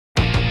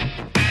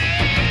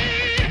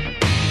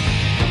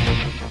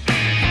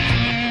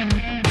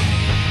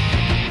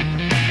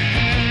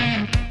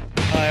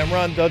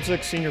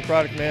Senior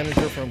Product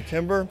Manager from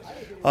Kimber.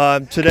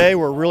 Today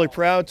we're really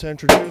proud to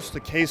introduce the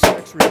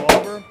K6S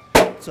revolver.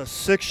 It's a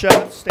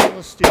 6-shot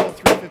stainless steel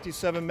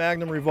 357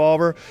 Magnum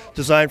revolver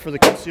designed for the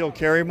concealed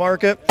carry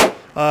market.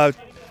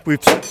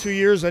 We've spent 2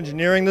 years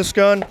engineering this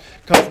gun.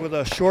 Comes with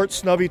a short,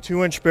 snubby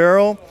 2-inch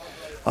barrel,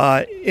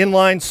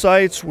 inline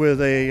sights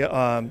with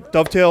a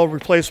dovetail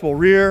replaceable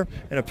rear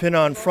and a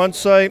pin-on front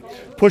sight,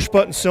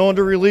 push-button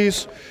cylinder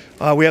release.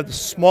 We have the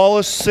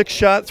smallest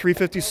 6-shot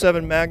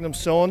 357 Magnum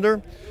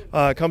cylinder.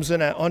 Comes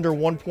in at under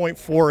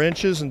 1.4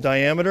 inches in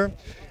diameter,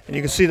 and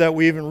you can see that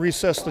we even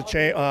recessed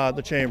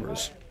the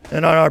chambers.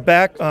 And on our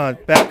back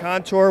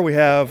contour, we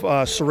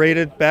have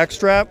serrated back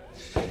strap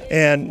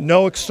and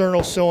no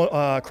external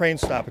crane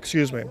stop.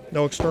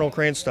 No external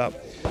crane stop.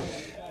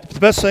 The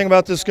best thing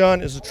about this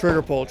gun is the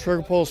trigger pull.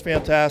 Trigger pull is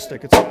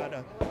fantastic. It's got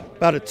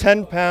about a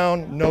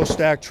 10-pound no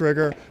stack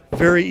trigger,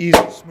 very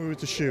easy, smooth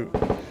to shoot.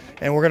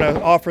 And we're going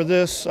to offer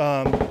this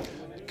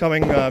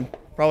coming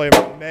probably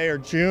about May or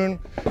June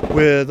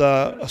with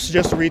a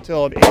suggested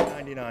retail of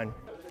 $8.99.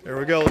 There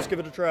we go. Let's give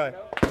it a try.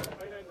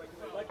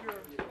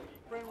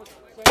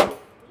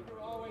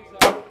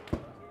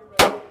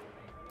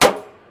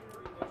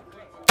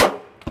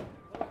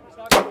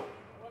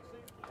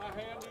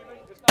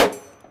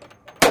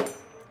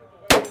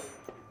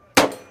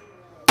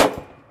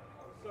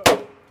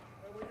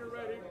 When you're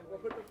ready, we'll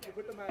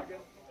put the mag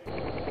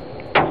in.